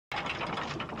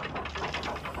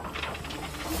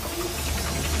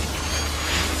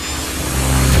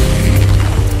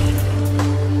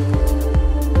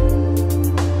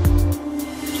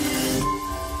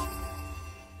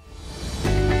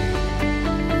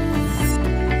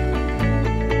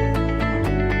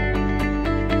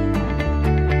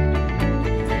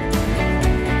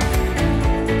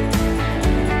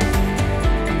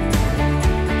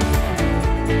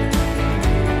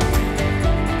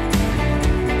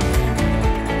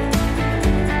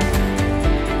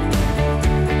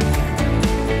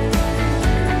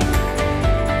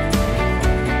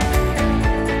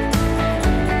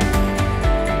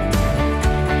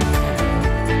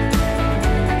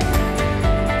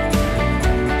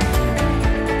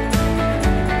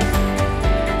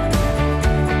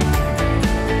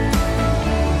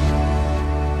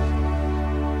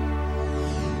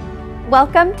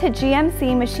Welcome to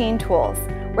GMC Machine Tools,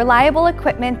 reliable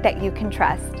equipment that you can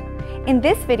trust. In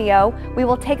this video, we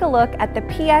will take a look at the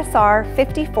PSR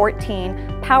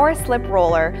 5014 Power Slip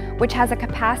Roller, which has a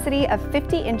capacity of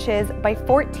 50 inches by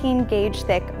 14 gauge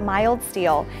thick mild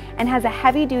steel and has a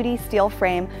heavy-duty steel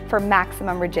frame for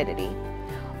maximum rigidity.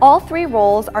 All three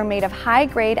rolls are made of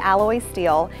high-grade alloy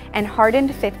steel and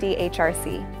hardened 50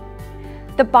 HRC.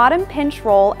 The bottom pinch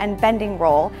roll and bending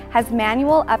roll has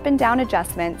manual up and down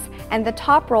adjustments, and the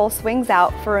top roll swings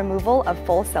out for removal of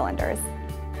full cylinders.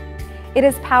 It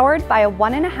is powered by a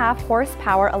 1.5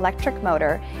 horsepower electric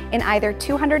motor in either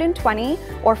 220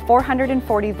 or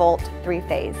 440 volt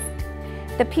 3-phase.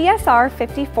 The PSR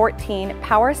 5014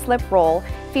 Power Slip Roll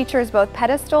features both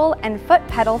pedestal and foot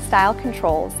pedal style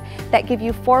controls that give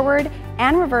you forward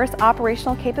and reverse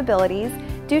operational capabilities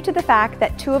due to the fact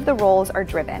that two of the rolls are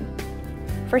driven.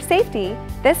 For safety,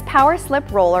 this Power Slip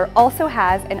Roller also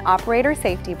has an operator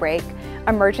safety brake,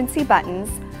 emergency buttons,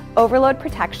 overload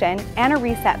protection, and a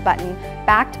reset button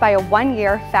backed by a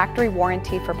 1-year factory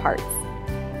warranty for parts.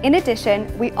 In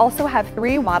addition, we also have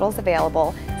 3 models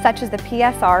available, such as the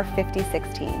PSR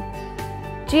 5016.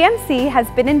 GMC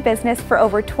has been in business for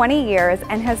over 20 years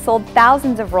and has sold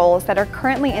thousands of rolls that are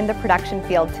currently in the production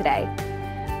field today.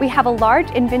 We have a large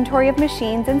inventory of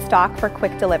machines in stock for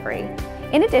quick delivery.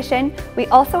 In addition, we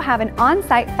also have an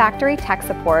on-site factory tech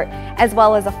support as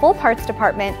well as a full parts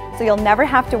department, so you'll never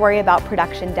have to worry about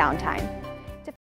production downtime.